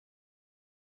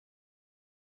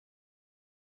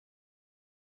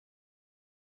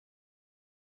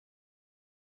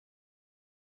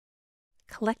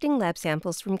Collecting lab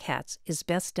samples from cats is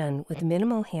best done with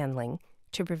minimal handling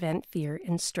to prevent fear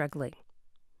and struggling.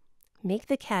 Make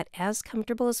the cat as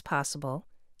comfortable as possible,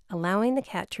 allowing the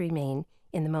cat to remain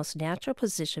in the most natural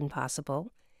position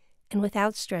possible and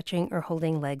without stretching or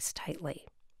holding legs tightly.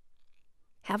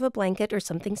 Have a blanket or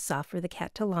something soft for the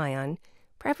cat to lie on,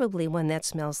 preferably one that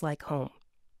smells like home.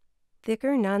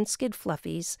 Thicker non-skid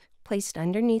fluffies placed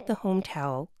underneath the home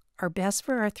towel are best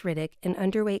for arthritic and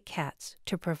underweight cats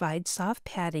to provide soft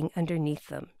padding underneath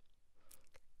them.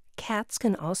 Cats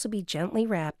can also be gently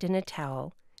wrapped in a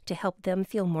towel to help them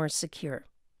feel more secure.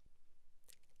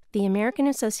 The American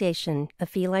Association of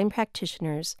Feline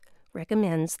Practitioners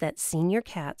recommends that senior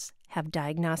cats have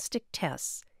diagnostic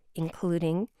tests,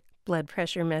 including blood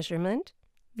pressure measurement,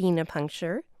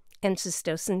 venipuncture, and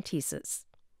cystocentesis.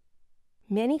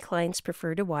 Many clients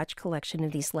prefer to watch collection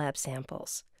of these lab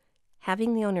samples.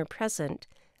 Having the owner present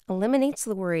eliminates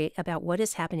the worry about what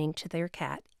is happening to their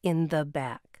cat in the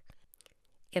back.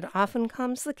 It often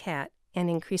calms the cat and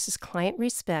increases client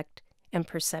respect and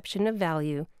perception of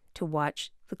value to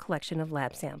watch the collection of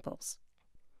lab samples.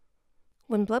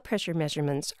 When blood pressure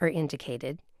measurements are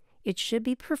indicated, it should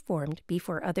be performed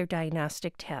before other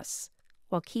diagnostic tests,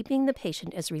 while keeping the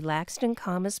patient as relaxed and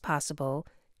calm as possible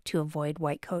to avoid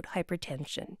white coat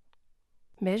hypertension.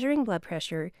 Measuring blood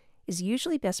pressure is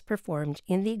usually best performed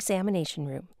in the examination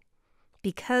room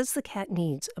because the cat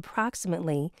needs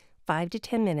approximately 5 to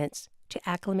 10 minutes to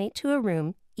acclimate to a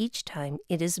room each time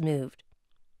it is moved.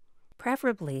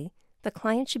 Preferably, the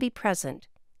client should be present.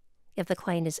 If the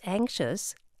client is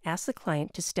anxious, ask the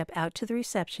client to step out to the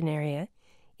reception area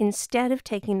instead of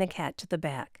taking the cat to the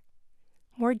back.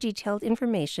 More detailed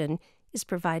information is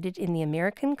provided in the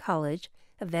American College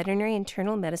of Veterinary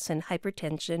Internal Medicine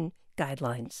Hypertension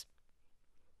Guidelines.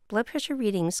 Blood pressure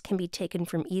readings can be taken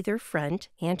from either front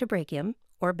antebrachium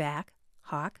or back,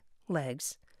 hock,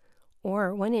 legs,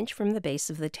 or 1 inch from the base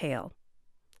of the tail.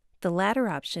 The latter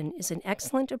option is an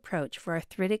excellent approach for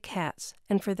arthritic cats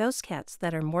and for those cats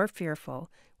that are more fearful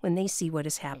when they see what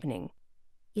is happening.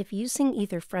 If using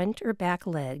either front or back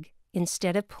leg,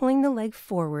 instead of pulling the leg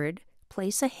forward,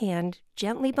 place a hand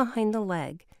gently behind the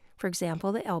leg, for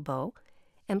example the elbow,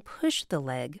 and push the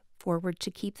leg forward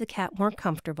to keep the cat more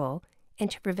comfortable and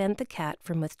to prevent the cat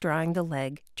from withdrawing the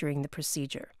leg during the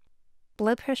procedure.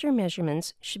 Blood pressure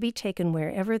measurements should be taken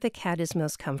wherever the cat is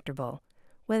most comfortable,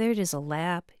 whether it is a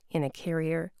lap, in a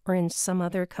carrier, or in some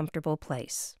other comfortable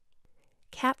place.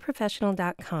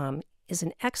 CatProfessional.com is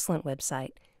an excellent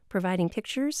website providing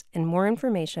pictures and more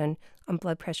information on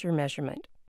blood pressure measurement.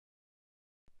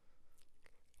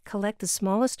 Collect the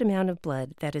smallest amount of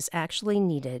blood that is actually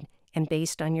needed and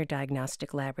based on your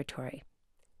diagnostic laboratory.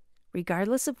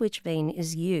 Regardless of which vein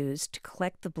is used to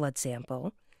collect the blood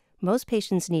sample, most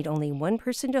patients need only one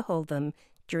person to hold them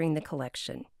during the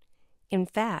collection. In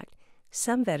fact,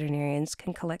 some veterinarians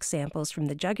can collect samples from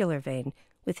the jugular vein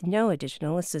with no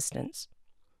additional assistance.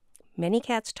 Many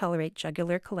cats tolerate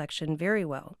jugular collection very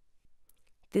well.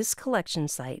 This collection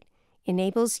site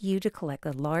enables you to collect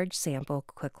a large sample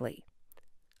quickly.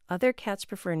 Other cats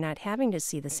prefer not having to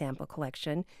see the sample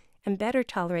collection and better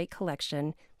tolerate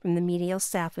collection from the medial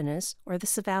saphenous or the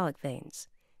cephalic veins.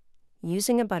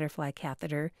 Using a butterfly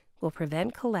catheter will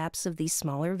prevent collapse of these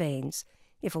smaller veins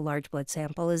if a large blood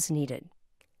sample is needed.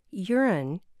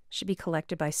 Urine should be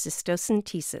collected by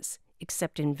cystocentesis,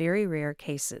 except in very rare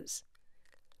cases.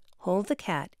 Hold the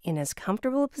cat in as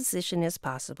comfortable a position as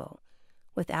possible,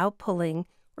 without pulling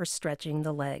or stretching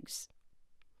the legs.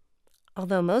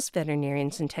 Although most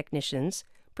veterinarians and technicians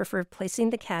prefer placing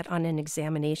the cat on an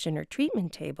examination or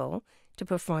treatment table to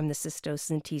perform the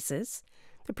cystocentesis,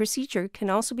 the procedure can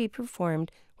also be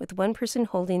performed with one person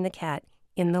holding the cat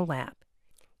in the lap.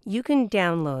 You can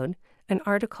download an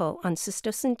article on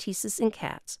cystocentesis in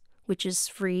cats, which is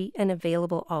free and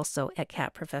available also at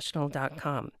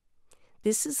catprofessional.com.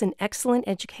 This is an excellent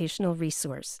educational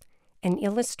resource and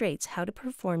illustrates how to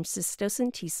perform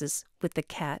cystocentesis with the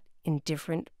cat in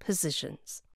different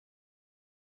positions.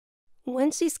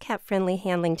 Once these cat-friendly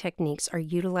handling techniques are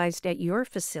utilized at your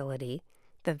facility,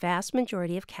 the vast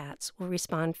majority of cats will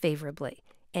respond favorably,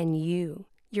 and you,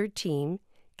 your team,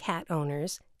 cat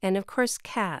owners, and of course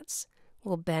cats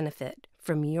will benefit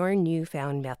from your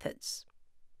newfound methods.